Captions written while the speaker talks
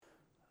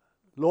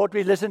Lord,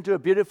 we listened to a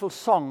beautiful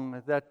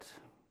song that,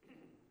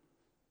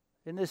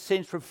 in a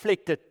sense,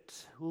 reflected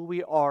who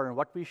we are and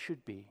what we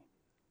should be.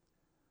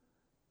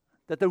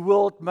 That the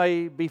world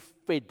may be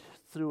fed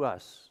through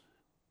us,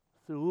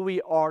 through who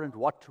we are and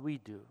what we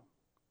do.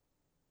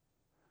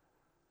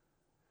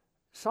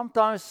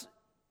 Sometimes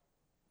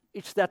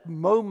it's that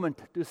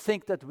moment to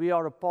think that we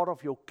are a part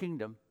of your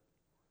kingdom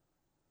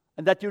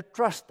and that you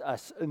trust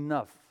us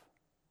enough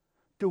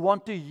to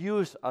want to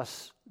use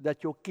us,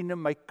 that your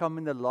kingdom may come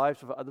in the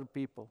lives of other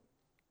people.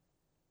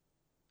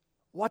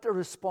 What a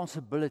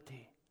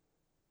responsibility.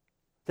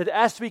 That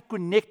as we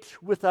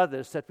connect with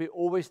others, that we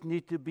always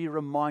need to be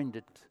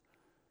reminded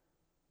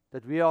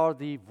that we are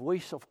the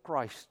voice of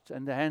Christ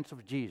and the hands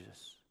of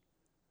Jesus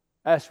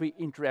as we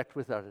interact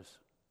with others.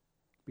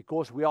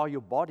 Because we are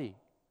your body,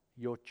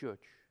 your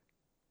church.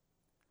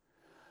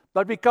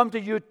 But we come to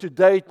you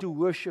today to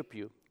worship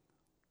you.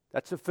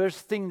 That's the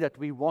first thing that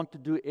we want to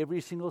do every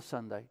single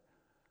Sunday.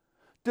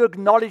 To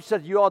acknowledge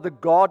that you are the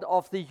God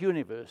of the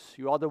universe.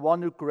 You are the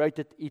one who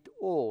created it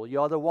all.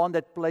 You are the one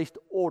that placed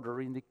order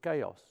in the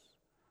chaos.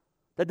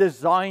 That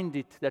designed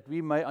it that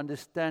we may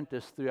understand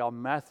this through our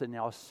math and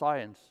our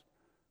science,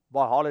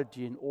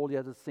 biology and all the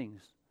other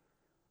things.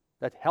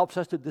 That helps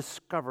us to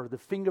discover the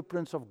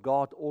fingerprints of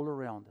God all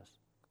around us.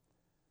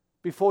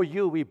 Before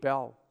you we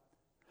bow.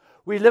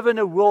 We live in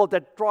a world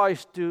that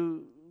tries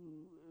to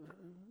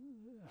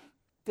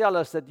tell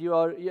us that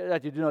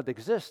you do not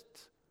exist,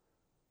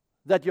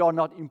 that you are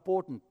not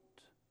important.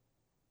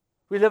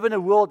 We live in a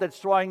world that's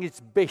trying its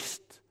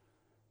best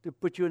to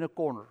put you in a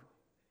corner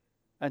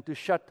and to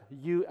shut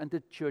you and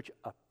the church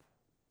up.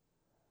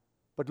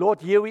 But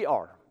Lord, here we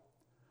are,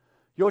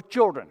 your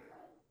children.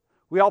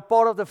 We are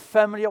part of the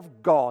family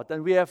of God,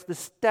 and we have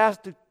this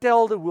task to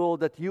tell the world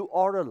that you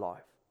are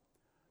alive,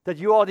 that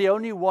you are the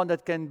only one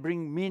that can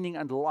bring meaning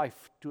and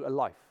life to a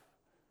life.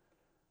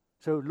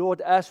 So, Lord,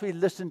 as we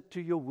listen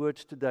to your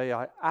words today,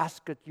 I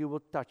ask that you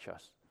will touch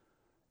us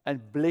and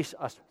bless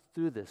us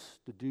through this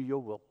to do your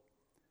will.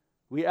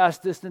 We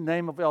ask this in the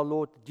name of our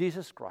Lord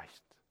Jesus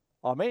Christ.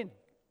 Amen.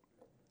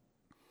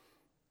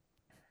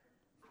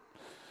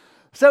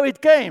 So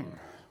it came,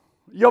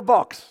 your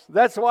box.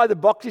 That's why the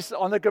box is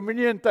on the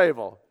communion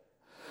table.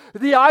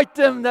 The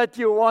item that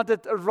you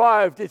wanted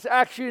arrived. It's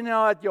actually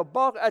now at your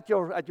box, at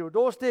your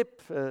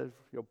doorstep,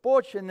 your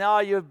porch, and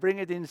now you bring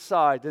it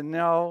inside. And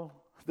now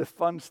the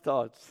fun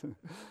starts.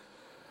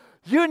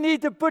 You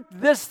need to put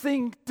this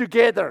thing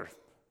together.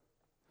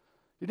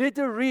 You need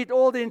to read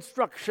all the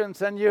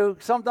instructions, and you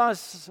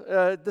sometimes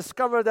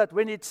discover that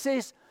when it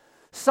says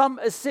some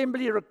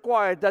assembly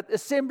required, that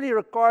assembly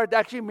required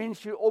actually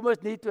means you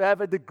almost need to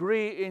have a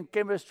degree in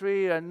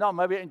chemistry and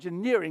maybe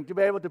engineering to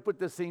be able to put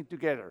this thing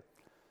together.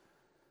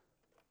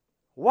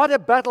 What a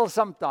battle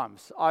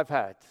sometimes I've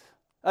had.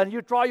 And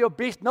you try your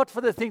best not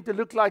for the thing to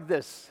look like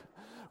this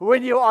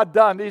when you are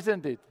done,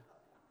 isn't it?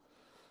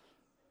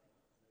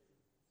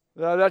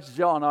 Yeah, that's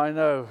John, I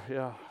know.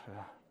 Yeah.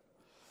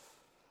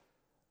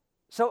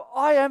 So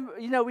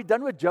we're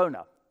done with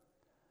Jonah.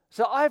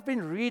 So I've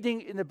been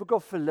reading in the book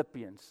of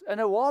Philippians. And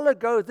a while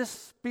ago,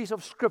 this piece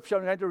of scripture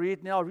I'm going to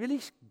read now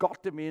really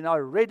got to me. And I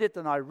read it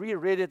and I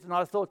reread it. And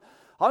I thought,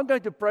 I'm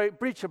going to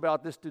preach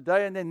about this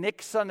today. And then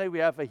next Sunday, we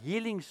have a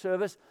healing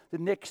service. The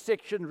next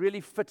section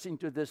really fits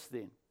into this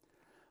thing.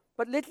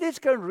 But let's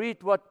go and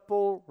read what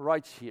Paul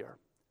writes here.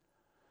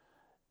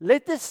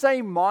 Let the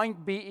same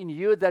mind be in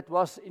you that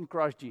was in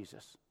Christ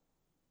Jesus.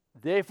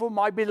 Therefore,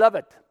 my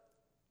beloved,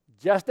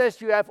 just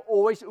as you have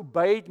always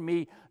obeyed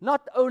me,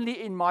 not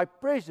only in my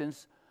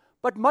presence,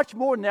 but much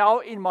more now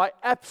in my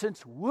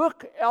absence,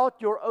 work out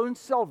your own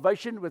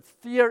salvation with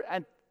fear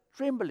and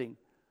trembling.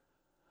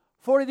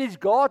 For it is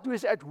God who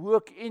is at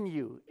work in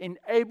you,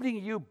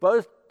 enabling you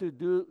both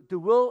to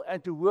will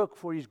and to work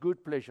for his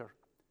good pleasure.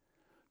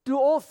 Do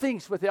all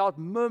things without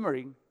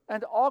murmuring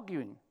and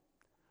arguing,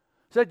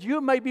 so that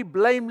you may be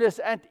blameless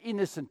and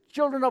innocent,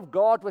 children of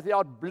God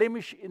without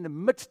blemish in the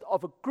midst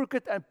of a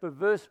crooked and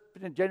perverse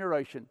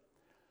generation,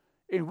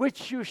 in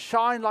which you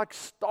shine like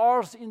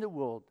stars in the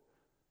world.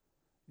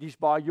 It is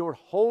by your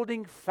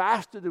holding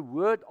fast to the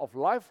word of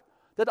life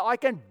that I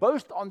can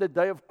boast on the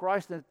day of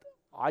Christ that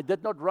I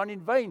did not run in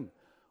vain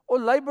or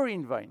labor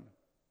in vain.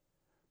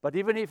 But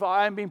even if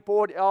I am being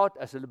poured out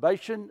as a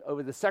libation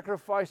over the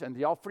sacrifice and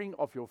the offering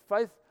of your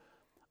faith,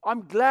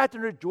 I'm glad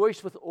and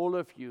rejoice with all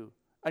of you.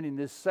 And in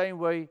the same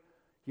way,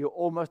 you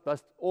all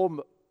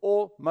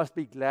must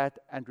be glad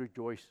and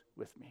rejoice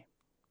with me.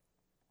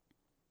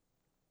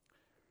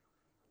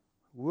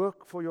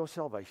 Work for your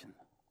salvation.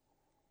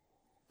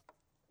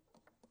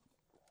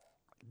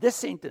 This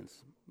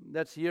sentence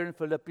that's here in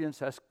Philippians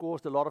has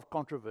caused a lot of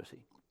controversy,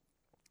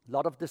 a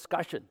lot of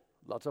discussion.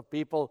 Lots of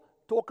people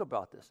talk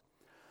about this.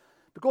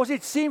 Because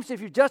it seems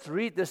if you just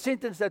read the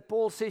sentence that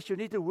Paul says you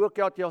need to work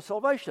out your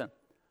salvation.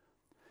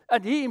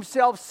 And he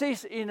himself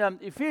says in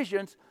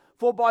Ephesians,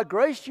 for by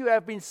grace you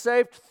have been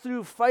saved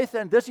through faith,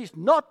 and this is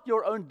not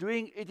your own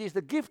doing, it is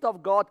the gift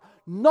of God,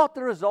 not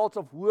the result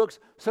of works,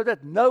 so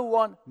that no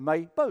one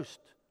may boast.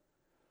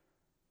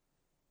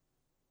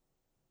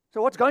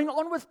 So what's going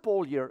on with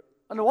Paul here?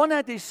 On the one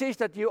hand, he says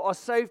that you are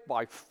saved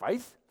by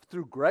faith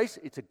through grace.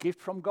 It's a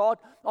gift from God.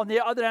 On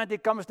the other hand, he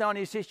comes down and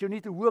he says you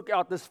need to work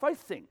out this faith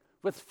thing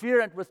with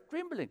fear and with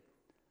trembling.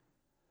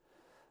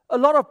 A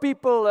lot of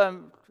people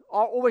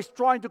are always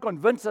trying to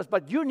convince us,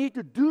 but you need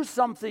to do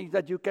something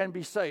that you can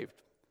be saved.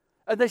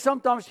 And they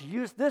sometimes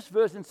use this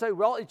verse and say,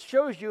 well, it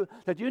shows you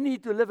that you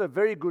need to live a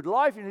very good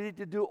life. You need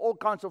to do all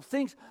kinds of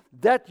things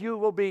that you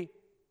will be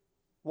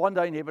one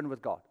day in heaven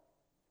with God.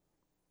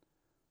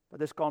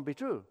 But this can't be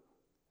true.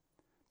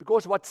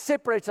 Because what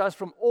separates us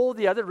from all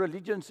the other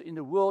religions in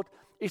the world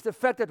is the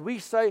fact that we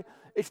say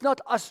it's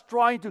not us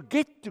trying to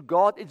get to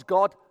God, it's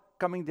God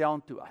coming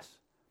down to us.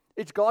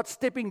 It's God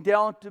stepping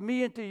down to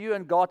me and to you,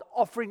 and God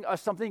offering us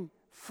something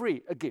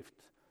free, a gift.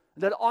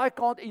 That I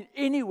can't in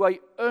any way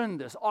earn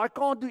this. I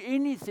can't do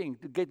anything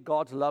to get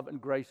God's love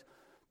and grace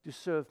to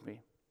serve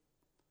me.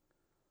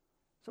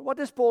 So what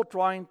is Paul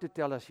trying to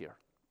tell us here?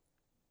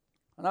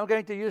 And I'm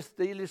going to use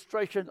the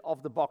illustration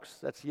of the box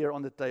that's here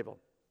on the table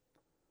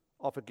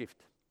of a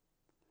gift.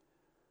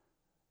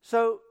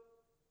 So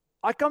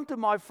I come to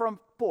my front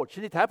porch,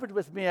 and it happened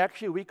with me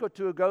actually a week or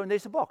two ago, and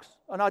there's a box.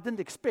 And I didn't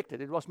expect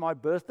it. It was my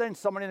birthday, and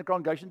someone in the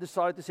congregation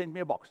decided to send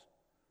me a box.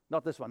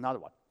 Not this one, another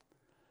one.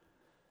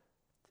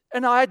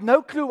 And I had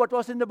no clue what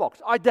was in the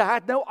box. I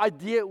had no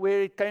idea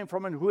where it came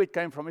from and who it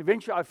came from.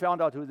 Eventually, I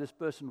found out who this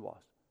person was.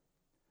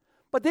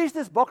 But there's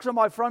this box on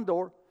my front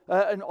door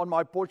and on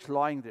my porch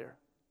lying there.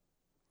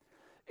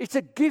 It's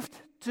a gift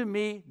to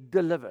me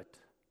delivered.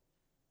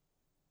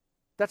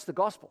 That's the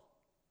gospel.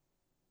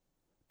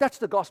 That's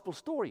the gospel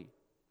story.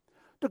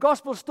 The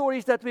gospel story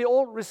is that we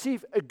all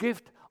receive a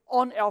gift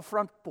on our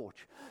front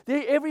porch.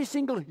 Every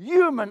single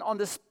human on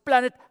this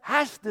planet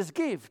has this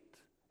gift.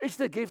 It's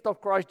the gift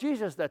of Christ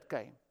Jesus that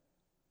came.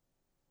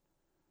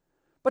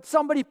 But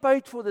somebody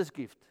paid for this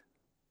gift.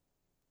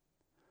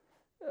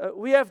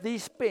 We have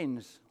these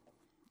pens,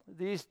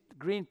 these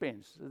green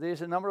pens.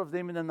 There's a number of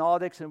them in the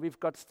Nardex, and we've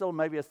got still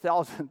maybe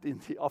 1,000 in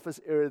the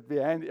office area to be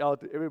handed out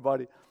to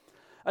everybody.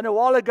 And a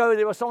while ago,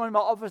 there was someone in my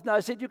office, and I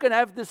said, you can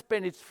have this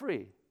pen, it's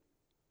free.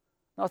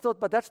 And I thought,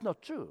 but that's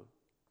not true.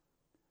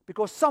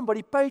 Because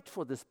somebody paid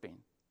for this pen.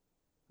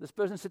 This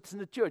person sits in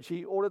the church.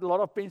 He ordered a lot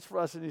of pens for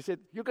us, and he said,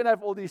 you can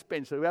have all these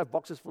pens. So we have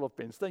boxes full of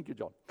pens. Thank you,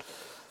 John.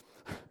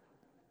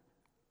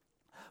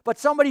 But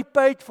somebody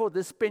paid for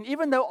this pen.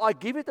 Even though I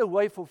give it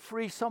away for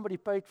free, somebody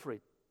paid for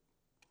it.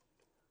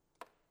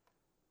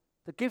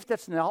 The gift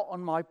that's now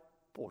on my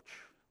porch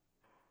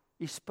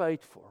is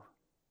paid for.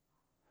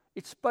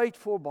 It's paid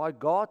for by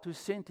God, who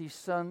sent His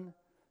Son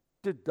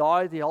to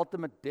die the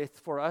ultimate death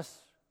for us,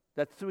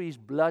 that through His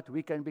blood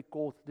we can be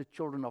called the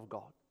children of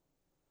God.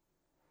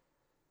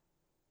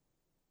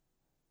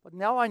 But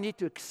now I need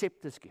to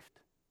accept this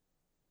gift.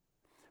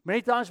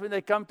 Many times when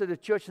they come to the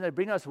church and they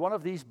bring us one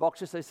of these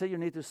boxes, they say you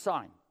need to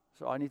sign.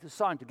 So I need to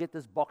sign to get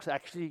this box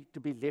actually to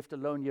be left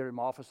alone here in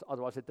my office,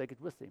 otherwise I take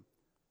it with them.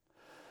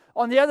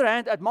 On the other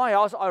hand, at my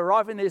house, I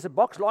arrive and there's a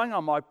box lying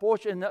on my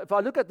porch, and if I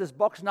look at this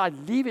box and I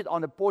leave it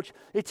on the porch,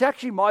 it's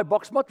actually my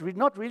box, not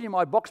really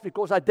my box,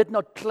 because I did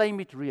not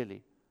claim it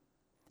really.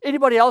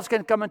 Anybody else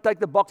can come and take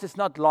the box, it's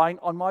not lying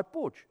on my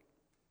porch.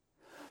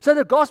 So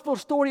the gospel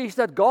story is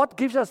that God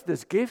gives us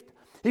this gift,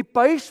 He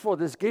pays for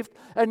this gift,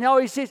 and now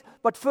He says,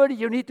 but further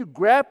you need to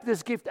grab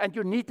this gift and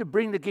you need to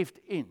bring the gift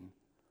in.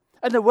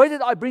 And the way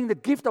that I bring the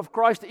gift of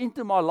Christ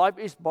into my life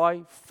is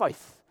by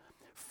faith.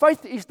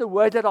 Faith is the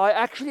way that I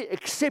actually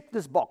accept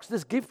this box,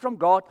 this gift from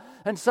God,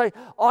 and say,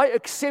 I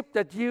accept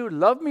that you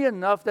love me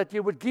enough that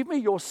you would give me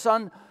your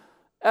Son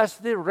as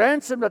the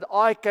ransom that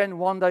I can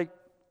one day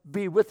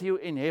be with you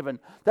in heaven,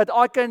 that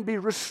I can be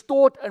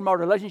restored in my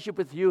relationship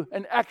with you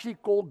and actually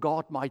call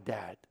God my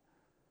dad.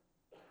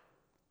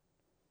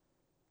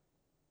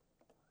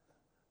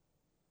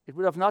 It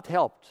would have not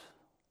helped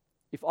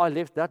if I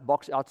left that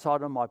box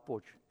outside on my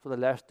porch for the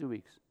last 2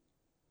 weeks.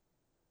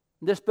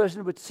 And this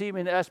person would see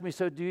me and ask me,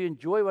 so do you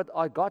enjoy what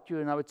I got you?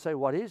 And I would say,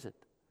 what is it?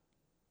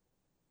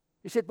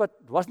 He said, but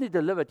wasn't it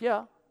delivered?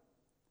 Yeah,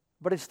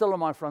 but it's still on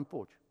my front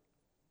porch.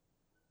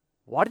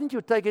 Why didn't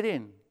you take it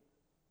in?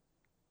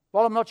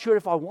 Well, I'm not sure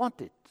if I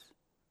want it.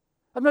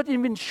 I'm not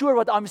even sure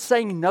what I'm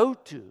saying no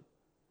to.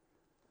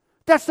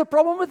 That's the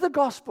problem with the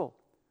gospel.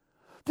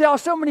 There are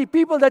so many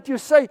people that you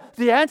say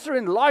the answer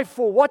in life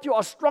for what you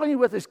are struggling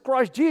with is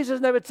Christ Jesus,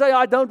 and they would say,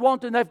 I don't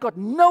want to, and they've got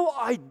no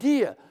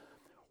idea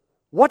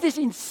what is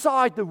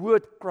inside the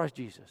word Christ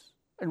Jesus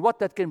and what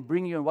that can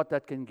bring you and what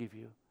that can give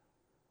you.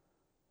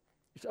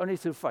 It's only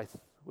through faith.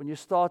 When you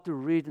start to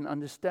read and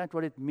understand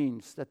what it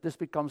means, that this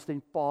becomes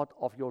then part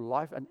of your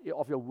life and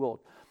of your world.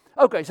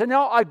 Okay, so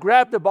now I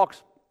grab the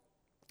box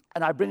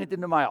and I bring it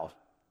into my house.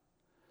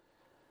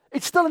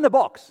 It's still in the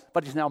box,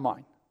 but it's now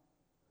mine.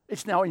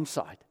 It's now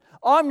inside.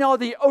 I'm now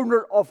the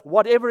owner of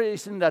whatever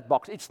is in that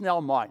box. It's now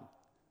mine.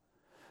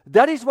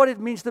 That is what it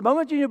means. The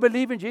moment you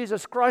believe in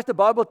Jesus Christ, the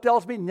Bible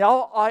tells me,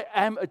 now I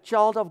am a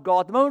child of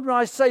God. The moment when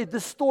I say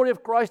this story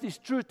of Christ is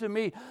true to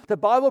me, the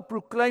Bible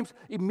proclaims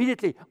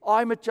immediately,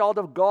 I'm a child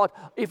of God.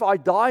 If I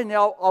die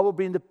now, I will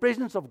be in the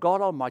presence of God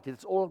Almighty.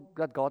 That's all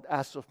that God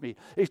asks of me,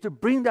 is to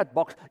bring that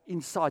box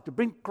inside, to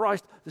bring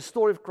Christ, the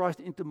story of Christ,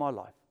 into my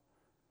life.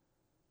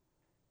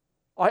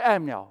 I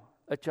am now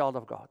a child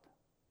of God.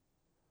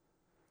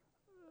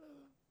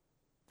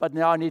 But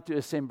now I need to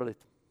assemble it.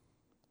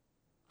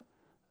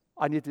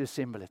 I need to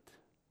assemble it.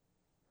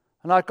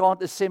 And I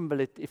can't assemble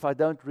it if I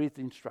don't read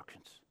the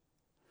instructions.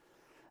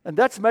 And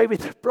that's maybe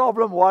the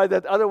problem why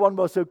that other one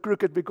was so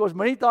crooked, because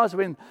many times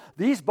when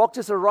these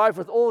boxes arrive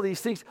with all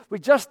these things, we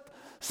just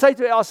say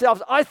to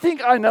ourselves, I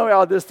think I know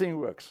how this thing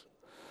works.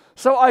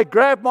 So I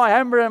grab my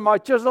hammer and my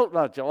chisel,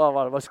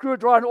 my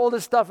screwdriver and all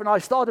this stuff, and I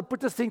start to put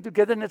this thing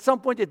together, and at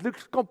some point it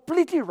looks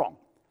completely wrong,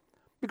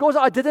 because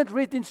I didn't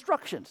read the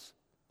instructions.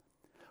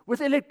 With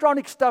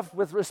electronic stuff,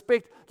 with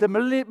respect, the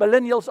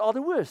millennials are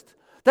the worst.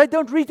 They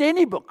don't read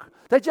any book.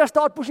 They just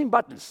start pushing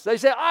buttons. They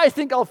say, I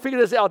think I'll figure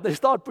this out. They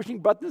start pushing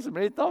buttons, and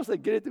many times they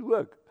get it to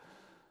work.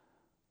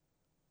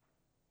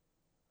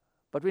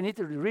 But we need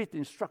to read the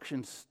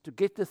instructions to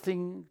get the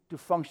thing to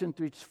function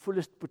to its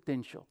fullest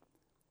potential.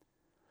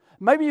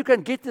 Maybe you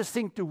can get this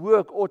thing to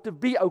work or to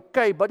be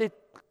okay, but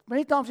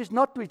many times it's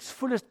not to its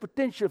fullest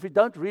potential if you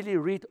don't really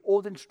read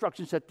all the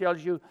instructions that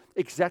tells you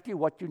exactly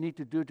what you need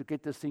to do to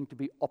get this thing to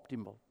be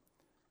optimal.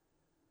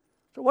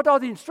 So what are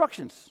the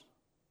instructions?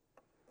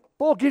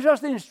 Paul gives us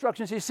the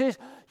instructions. He says,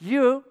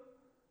 you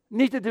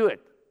need to do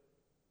it.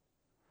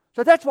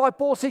 So that's why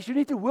Paul says you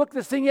need to work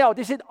this thing out.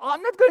 He said,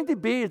 I'm not going to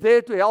be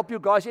there to help you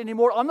guys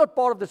anymore. I'm not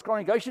part of this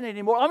congregation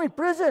anymore. I'm in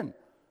prison.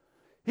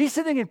 He's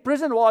sitting in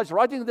prison while he's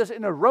writing this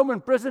in a Roman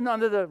prison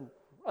under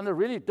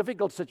really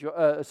difficult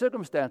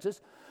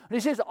circumstances. And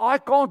he says, I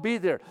can't be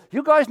there.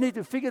 You guys need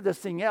to figure this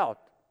thing out.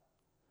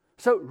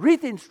 So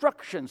read the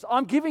instructions.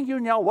 I'm giving you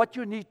now what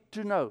you need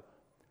to know.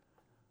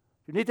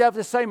 You need to have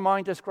the same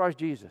mind as Christ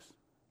Jesus.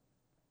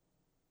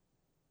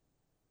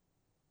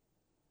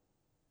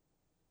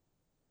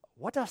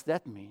 What does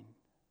that mean?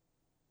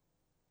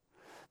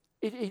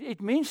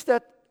 It means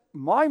that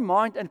my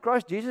mind and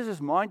Christ Jesus'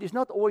 mind is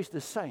not always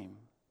the same.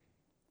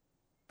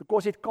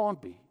 Because it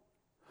can't be.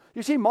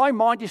 You see, my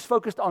mind is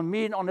focused on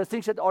me and on the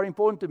things that are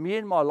important to me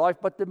in my life,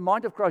 but the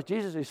mind of Christ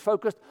Jesus is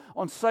focused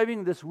on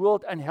saving this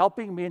world and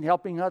helping me and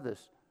helping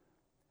others.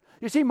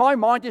 You see, my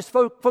mind is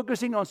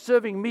focusing on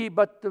serving me,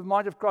 but the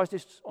mind of Christ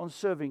is on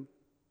serving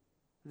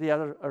the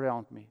other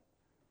around me.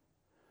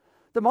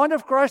 The mind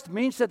of Christ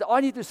means that I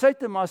need to say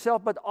to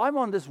myself, but I'm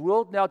on this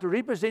world now to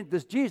represent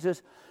this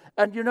Jesus.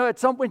 And you know, at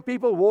some point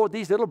people wore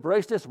these little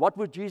bracelets. What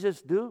would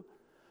Jesus do?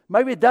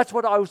 Maybe that's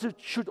what I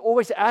should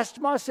always ask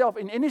myself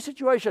in any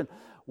situation.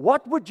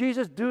 What would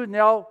Jesus do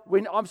now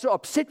when I'm so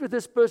upset with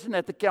this person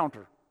at the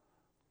counter?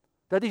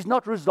 That he's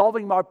not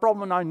resolving my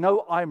problem and I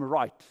know I'm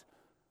right.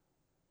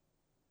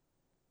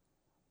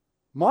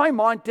 My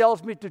mind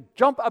tells me to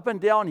jump up and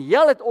down,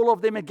 yell at all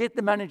of them and get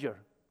the manager.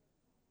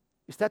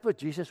 Is that what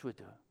Jesus would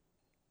do?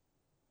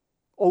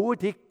 Or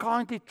would he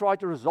kindly try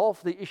to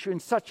resolve the issue in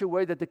such a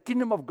way that the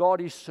kingdom of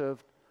God is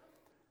served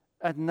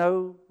and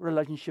no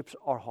relationships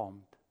are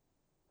harmed?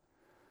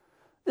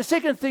 The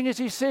second thing is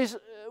he says,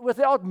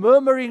 without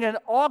murmuring and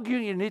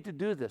arguing, you need to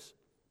do this.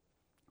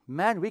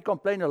 Man, we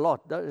complain a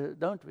lot,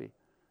 don't we,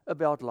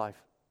 about life.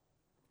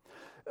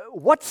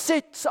 What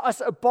sets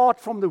us apart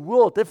from the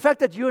world? The fact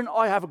that you and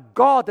I have a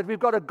God, that we've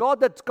got a God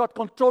that's got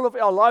control of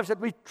our lives, that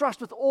we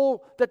trust with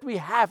all that we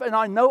have, and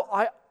I know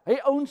He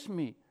owns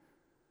me.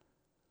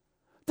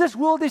 This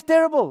world is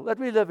terrible that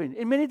we live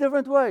in many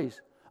different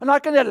ways. And I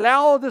can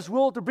allow this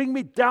world to bring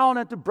me down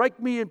and to break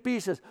me in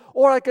pieces.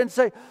 Or I can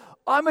say,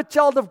 I'm a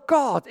child of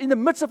God. In the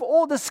midst of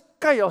all this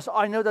chaos,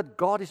 I know that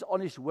God is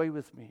on His way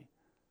with me.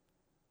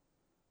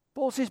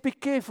 Paul says, be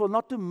careful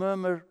not to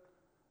murmur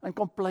and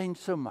complain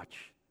so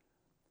much.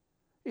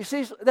 He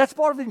says, that's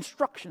part of the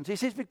instructions. He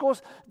says,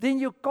 because then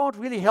you can't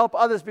really help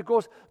others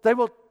because they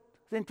will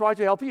then try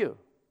to help you.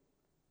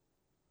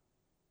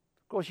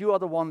 Because you are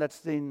the one that's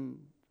then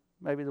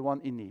maybe the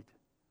one in need.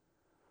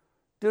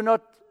 Do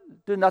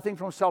nothing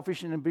from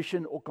selfish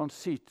ambition or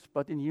conceit,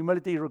 but in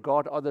humility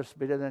regard others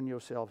better than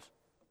yourselves.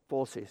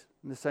 Paul says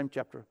in the same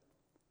chapter.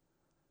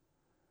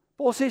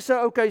 Paul says,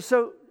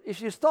 so if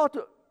you start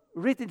to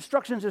read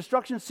instructions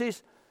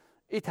says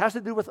it has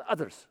to do with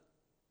others.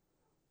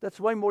 That's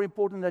way more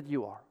important than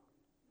you are.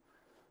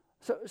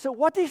 So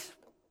what is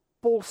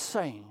Paul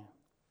saying?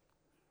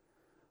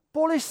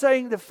 Paul is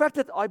saying the fact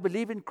that I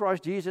believe in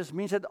Christ Jesus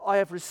means that I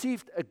have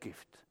received a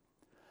gift.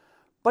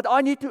 But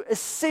I need to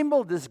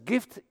assemble this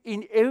gift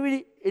in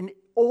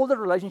all the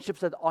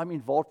relationships that I'm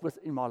involved with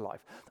in my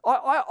life.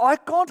 I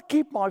can't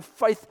keep my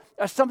faith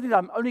as something that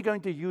I'm only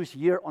going to use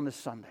here on a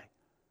Sunday.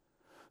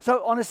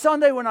 So on a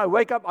Sunday when I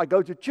wake up, I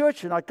go to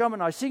church and I come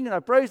and I sing and I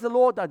praise the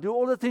Lord and I do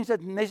all the things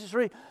that are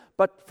necessary.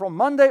 But from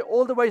Monday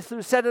all the way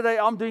through Saturday,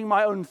 I'm doing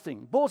my own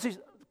thing. Paul says,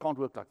 it can't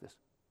work like this.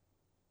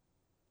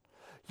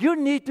 You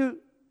need to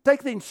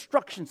take the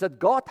instructions that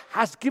God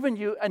has given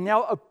you and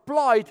now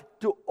apply it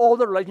to all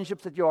the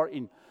relationships that you are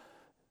in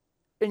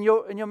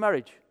your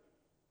marriage.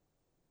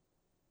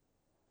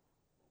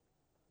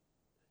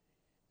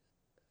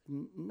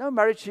 No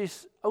marriage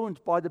is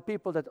owned by the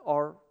people that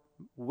are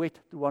wed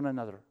to one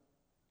another.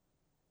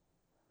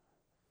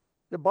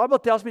 The Bible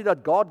tells me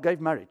that God gave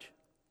marriage.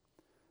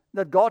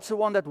 That God's the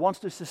one that wants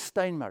to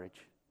sustain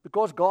marriage.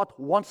 Because God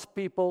wants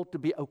people to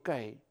be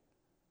okay.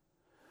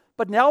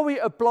 But now we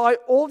apply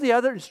all the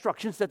other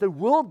instructions that the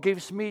world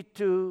gives me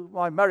to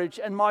my marriage,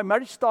 and my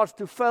marriage starts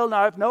to fail, and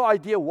I have no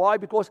idea why,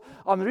 because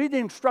I'm reading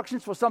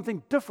instructions for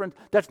something different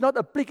that's not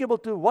applicable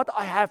to what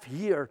I have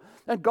here.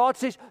 And God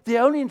says, the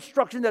only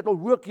instruction that will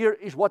work here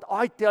is what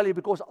I tell you,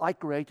 because I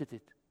created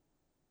it.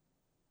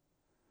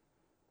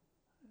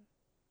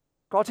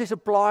 God says,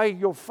 apply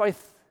your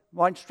faith,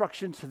 my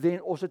instructions, then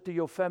also to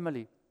your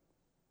family.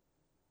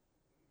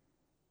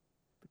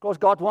 Because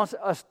God wants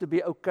us to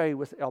be okay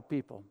with our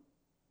people.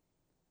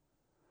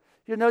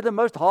 You know, the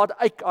most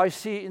heartache I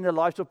see in the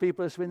lives of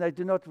people is when they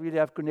do not really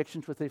have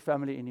connections with their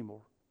family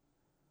anymore.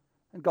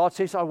 And God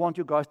says, I want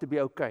you guys to be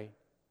okay.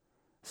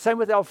 Same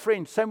with our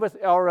friends, same with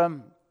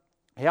our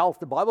health.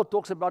 The Bible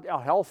talks about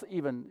our health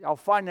even, our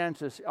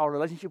finances, our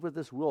relationship with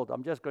this world.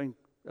 I'm just going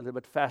a little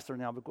bit faster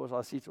now because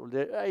I see it's all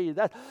there. Hey,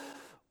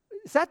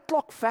 is that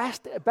clock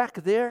fast back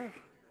there?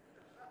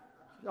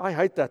 I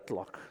hate that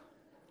clock.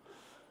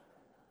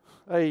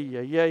 Hey.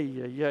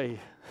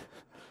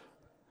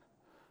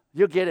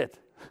 You get it.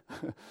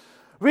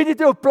 We need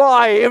to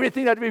apply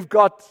everything that we've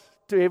got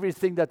to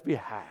everything that we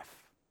have.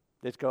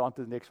 Let's go on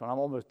to the next one. I'm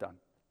almost done.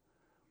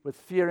 With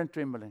fear and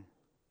trembling.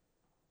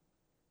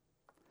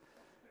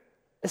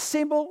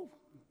 Assemble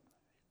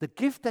the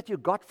gift that you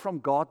got from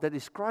God, that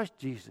is Christ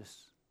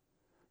Jesus,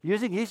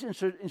 using His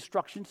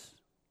instructions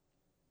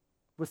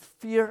with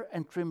fear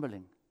and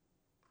trembling.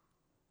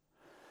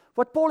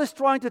 What Paul is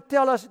trying to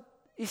tell us,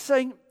 he's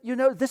saying, you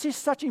know, this is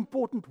such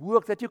important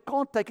work that you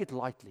can't take it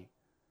lightly.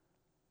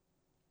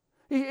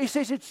 He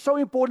says it's so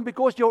important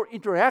because your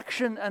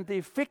interaction and the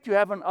effect you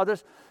have on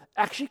others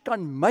actually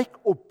can make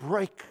or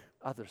break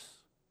others.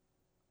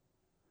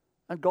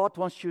 And God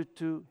wants you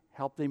to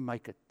help them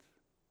make it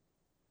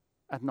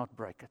and not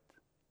break it.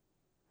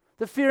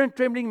 The fear and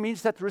trembling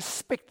means that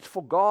respect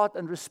for God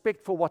and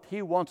respect for what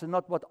He wants and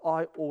not what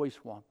I always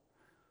want.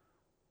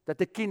 That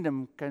the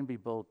kingdom can be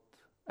built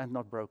and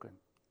not broken.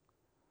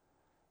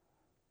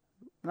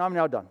 And I'm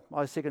now done.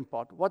 My second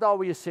part. What are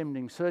we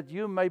assembling? So that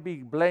you may be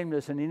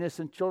blameless and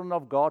innocent children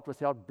of God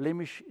without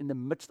blemish in the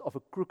midst of a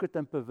crooked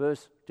and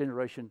perverse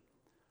generation.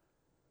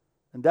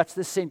 And that's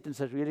the sentence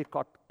that really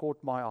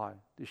caught my eye.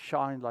 To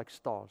shine like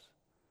stars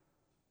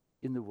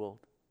in the world.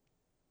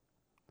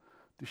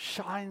 To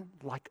shine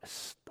like a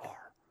star.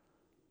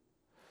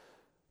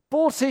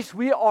 Paul says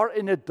we are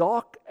in a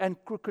dark and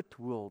crooked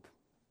world.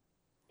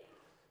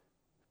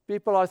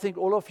 People, I think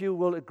all of you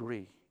will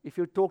agree. If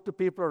you talk to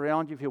people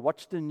around you, if you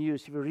watch the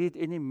news, if you read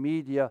any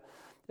media,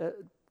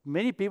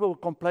 many people will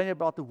complain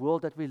about the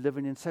world that we live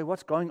in and say,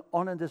 what's going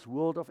on in this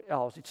world of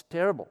ours? It's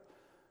terrible.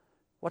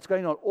 What's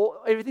going on?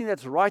 Everything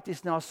that's right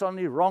is now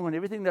suddenly wrong, and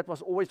everything that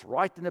was always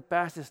right in the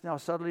past is now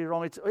suddenly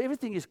wrong.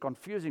 Everything is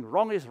confusing.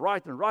 Wrong is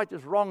right, and right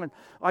is wrong, and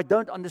I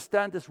don't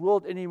understand this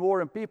world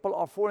anymore, and people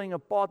are falling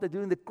apart. They're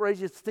doing the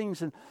craziest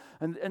things, and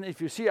if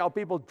you see how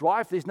people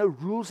drive, there's no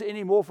rules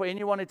anymore for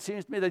anyone. It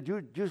seems to me they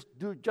do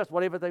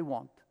whatever they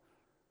want.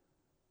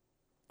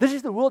 This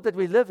is the world that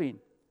we live in.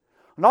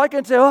 And I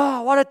can say,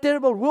 oh, what a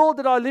terrible world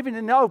that I live in.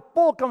 And now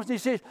Paul comes and he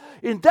says,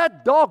 in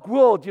that dark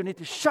world, you need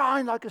to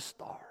shine like a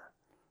star.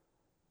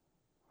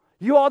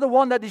 You are the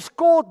one that is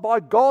called by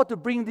God to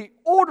bring the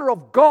order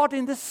of God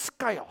in this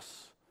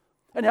chaos.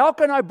 And how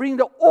can I bring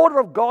the order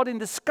of God in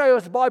this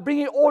chaos? By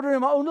bringing order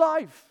in my own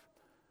life.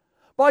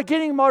 By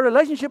getting my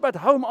relationship at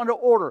home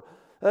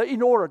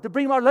in order, to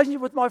bring my relationship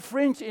with my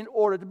friends in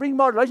order, to bring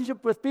my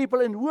relationship with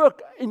people in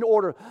work in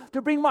order,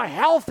 to bring my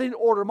health in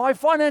order, my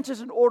finances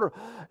in order.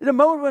 In the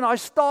moment when I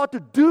start to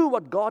do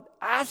what God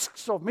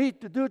asks of me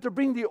to do, to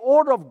bring the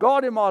order of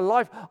God in my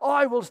life,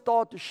 I will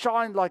start to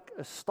shine like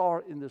a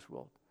star in this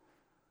world.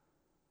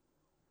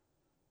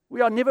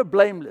 We are never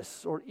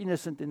blameless or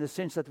innocent in the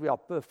sense that we are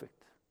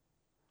perfect.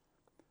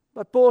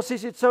 But Paul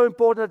says it's so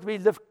important that we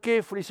live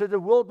carefully so the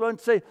world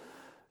won't say,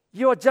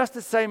 you are just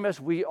the same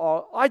as we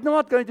are. I'm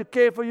not going to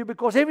care for you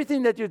because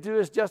everything that you do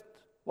is just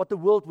what the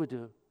world would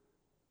do.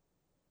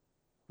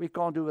 We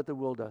can't do what the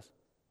world does.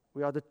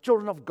 We are the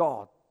children of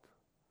God.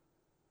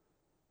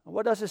 And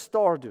what does a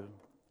star do?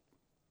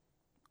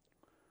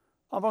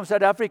 I'm from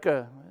South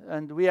Africa,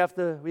 and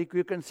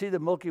you can see the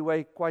Milky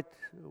Way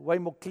way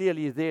more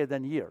clearly there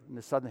than here in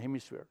the southern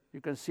hemisphere. You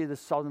can see the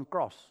Southern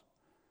Cross.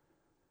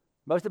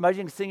 Most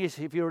amazing thing is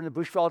if you're in the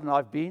bushveld, and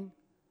I've been,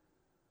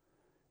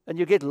 and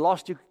you get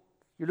lost, you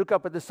look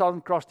up at the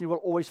Southern Cross, and you will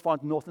always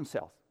find north and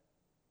south.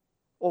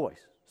 Always.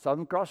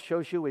 Southern Cross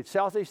shows you where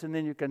south is, and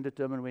then you can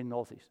determine where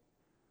north is.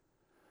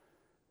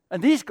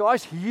 And these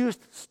guys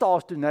used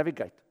stars to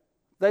navigate.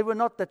 They were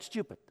not that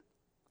stupid.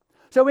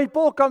 So when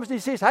Paul comes and he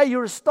says, hey,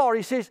 you're a star,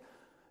 he says,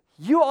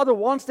 You are the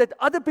ones that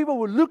other people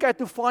will look at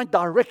to find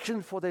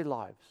direction for their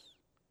lives.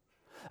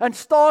 And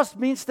stars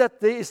means that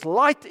there is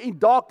light in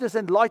darkness,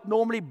 and light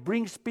normally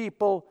brings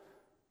people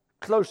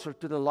closer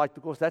to the light,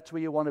 because that's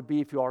where you want to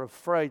be if you are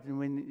afraid, and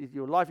when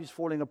your life is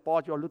falling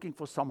apart, you are looking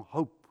for some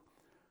hope.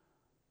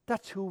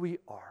 That's who we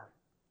are.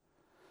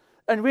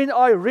 And when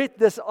I read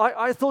this,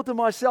 I thought to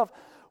myself,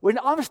 when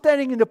I'm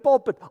standing in the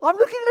pulpit, I'm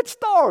looking at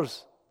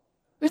stars.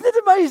 Isn't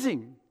it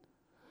amazing?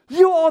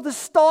 You are the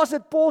stars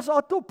that Paul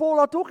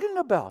are talking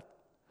about.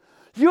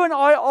 You and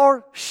I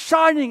are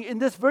shining in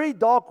this very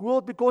dark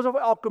world because of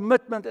our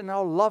commitment and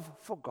our love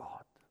for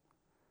God.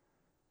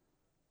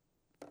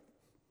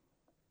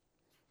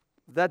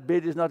 That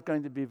bed is not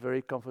going to be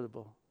very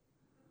comfortable.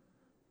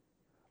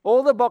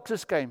 All the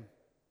boxes came.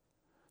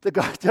 The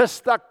guy just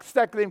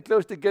stacked them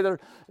close together,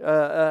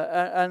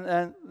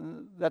 and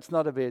that's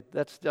not a bed.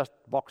 That's just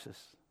boxes.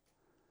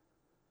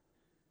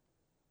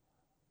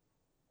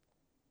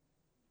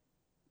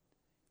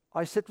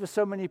 I sit with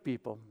so many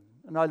people,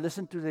 and I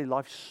listen to their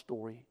life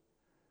story.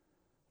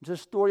 It's a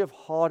story of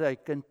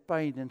heartache and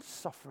pain and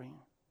suffering.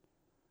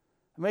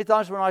 Many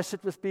times when I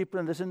sit with people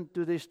and listen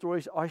to their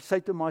stories, I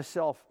say to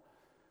myself,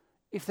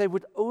 if they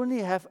would only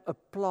have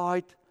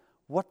applied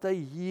what they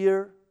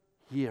hear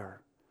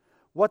here,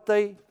 where's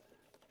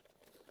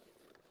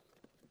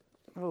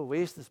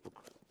this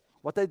book?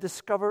 What they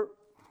discover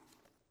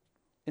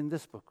in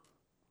this book.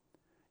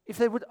 If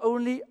they would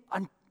only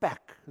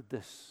unpack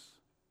this,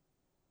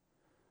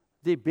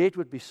 their bed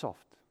would be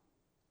soft,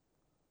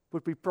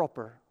 would be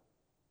proper,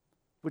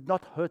 would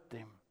not hurt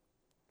them.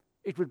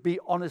 It would be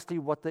honestly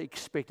what they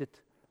expected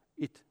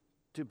it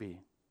to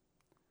be.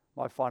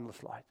 My final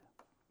slide.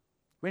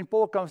 When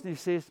Paul comes and he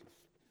says,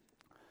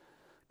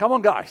 come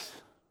on guys,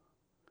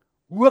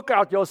 work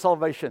out your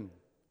salvation.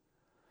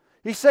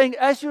 He's saying,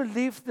 as you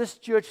leave this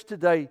church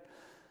today,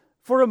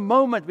 for a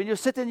moment, when you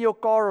sit in your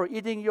car or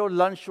eating your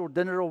lunch or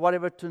dinner or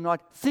whatever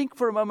tonight, think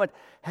for a moment,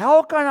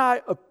 how can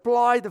I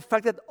apply the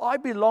fact that I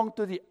belong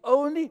to the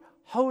only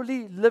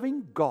holy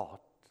living God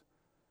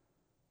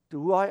to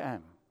who I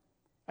am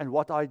and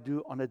what I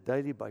do on a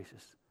daily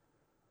basis?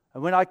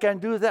 And when I can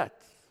do that,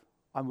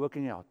 I'm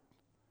working out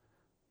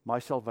my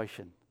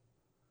salvation,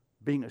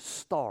 being a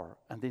star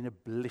and then a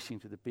blessing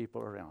to the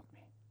people around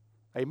me.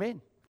 Amen.